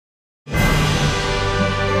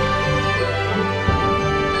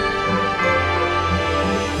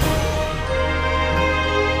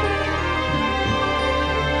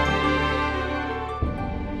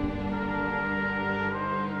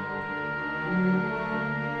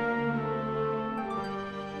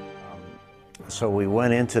So we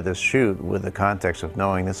went into the shoot with the context of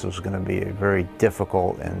knowing this was going to be a very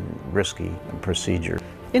difficult and risky procedure.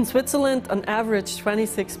 In Switzerland, on average,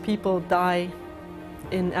 26 people die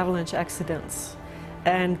in avalanche accidents.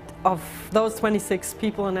 And of those 26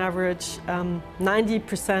 people on average,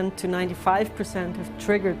 90% to 95% have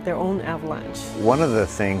triggered their own avalanche. One of the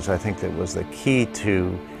things I think that was the key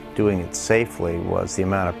to doing it safely was the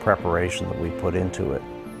amount of preparation that we put into it.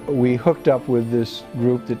 We hooked up with this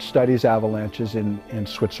group that studies avalanches in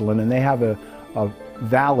Switzerland, and they have a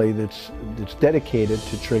valley that's dedicated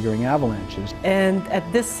to triggering avalanches. And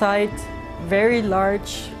at this site, very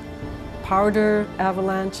large powder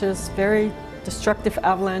avalanches, very destructive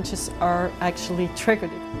avalanches are actually triggered.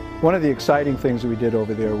 One of the exciting things that we did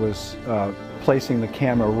over there was placing the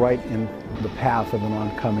camera right in the path of an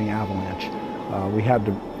oncoming avalanche. We had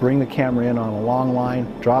to bring the camera in on a long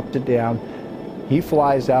line, dropped it down. He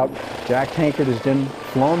flies out, Jack Tankard is then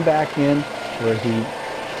flown back in where he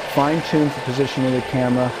fine-tunes the position of the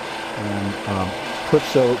camera and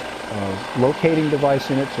puts a locating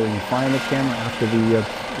device in it so he can find the camera after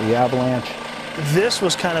the avalanche. This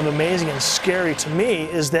was kind of amazing and scary to me,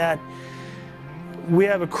 is that we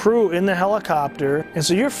have a crew in the helicopter, and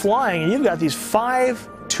so you're flying and you've got these 5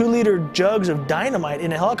 2-liter jugs of dynamite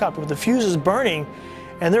in a helicopter with the fuses burning,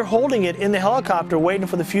 and they're holding it in the helicopter waiting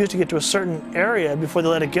for the fuse to get to a certain area before they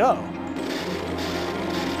let it go.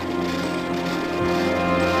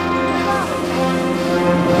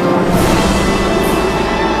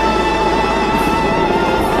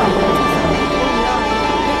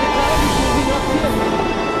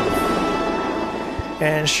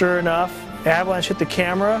 And sure enough, avalanche hit the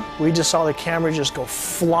camera. We just saw the camera just go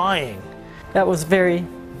flying. That was very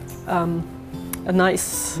a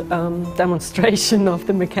nice demonstration of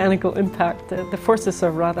the mechanical impact. The forces are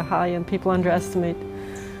rather high and people underestimate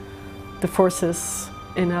the forces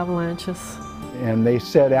in avalanches. And they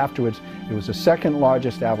said afterwards it was the second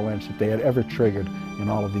largest avalanche that they had ever triggered in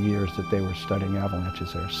all of the years that they were studying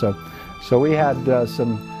avalanches there. So we had the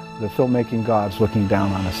filmmaking gods looking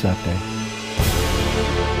down on us that day.